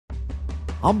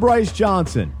I'm Bryce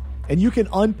Johnson, and you can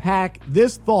unpack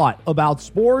this thought about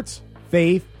sports,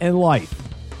 faith, and life.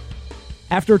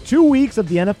 After 2 weeks of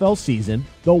the NFL season,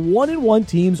 the 1-1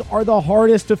 teams are the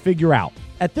hardest to figure out.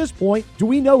 At this point, do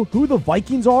we know who the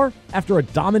Vikings are after a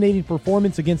dominating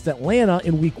performance against Atlanta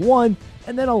in Week 1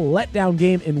 and then a letdown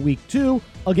game in Week 2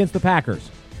 against the Packers?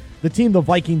 The team the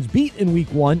Vikings beat in Week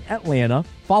 1, Atlanta,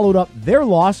 followed up their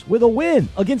loss with a win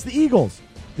against the Eagles.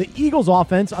 The Eagles'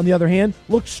 offense, on the other hand,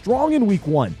 looked strong in Week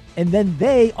 1, and then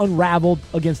they unraveled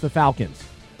against the Falcons.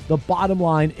 The bottom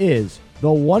line is the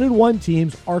 1-1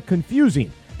 teams are confusing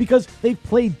because they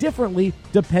play differently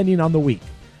depending on the week.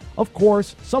 Of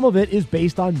course, some of it is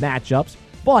based on matchups,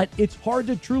 but it's hard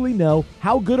to truly know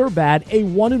how good or bad a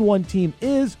 1-1 team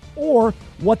is or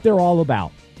what they're all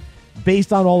about.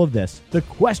 Based on all of this, the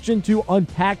question to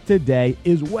unpack today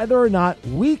is whether or not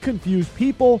we confuse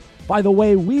people by the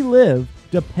way we live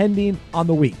depending on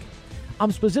the week.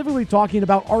 I'm specifically talking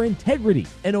about our integrity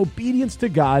and obedience to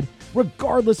God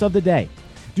regardless of the day.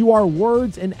 Do our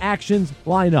words and actions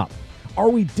line up? Are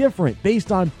we different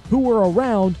based on who we're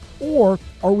around, or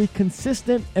are we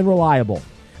consistent and reliable?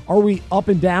 Are we up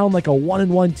and down like a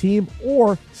 1-1 team,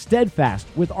 or steadfast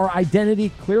with our identity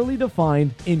clearly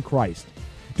defined in Christ?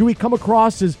 Do we come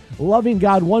across as loving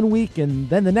God one week and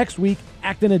then the next week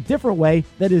act in a different way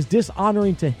that is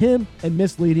dishonoring to Him and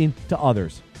misleading to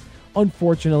others?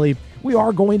 Unfortunately, we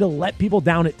are going to let people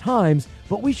down at times,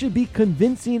 but we should be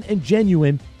convincing and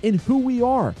genuine in who we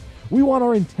are. We want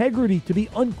our integrity to be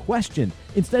unquestioned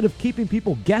instead of keeping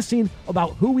people guessing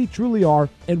about who we truly are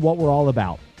and what we're all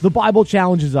about. The Bible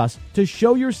challenges us to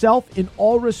show yourself in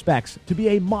all respects to be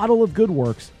a model of good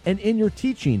works, and in your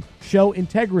teaching, show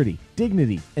integrity,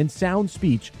 dignity, and sound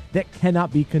speech that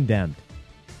cannot be condemned.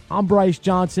 I'm Bryce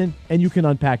Johnson, and you can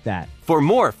unpack that. For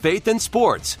more faith and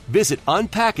sports, visit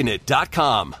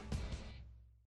unpackingit.com.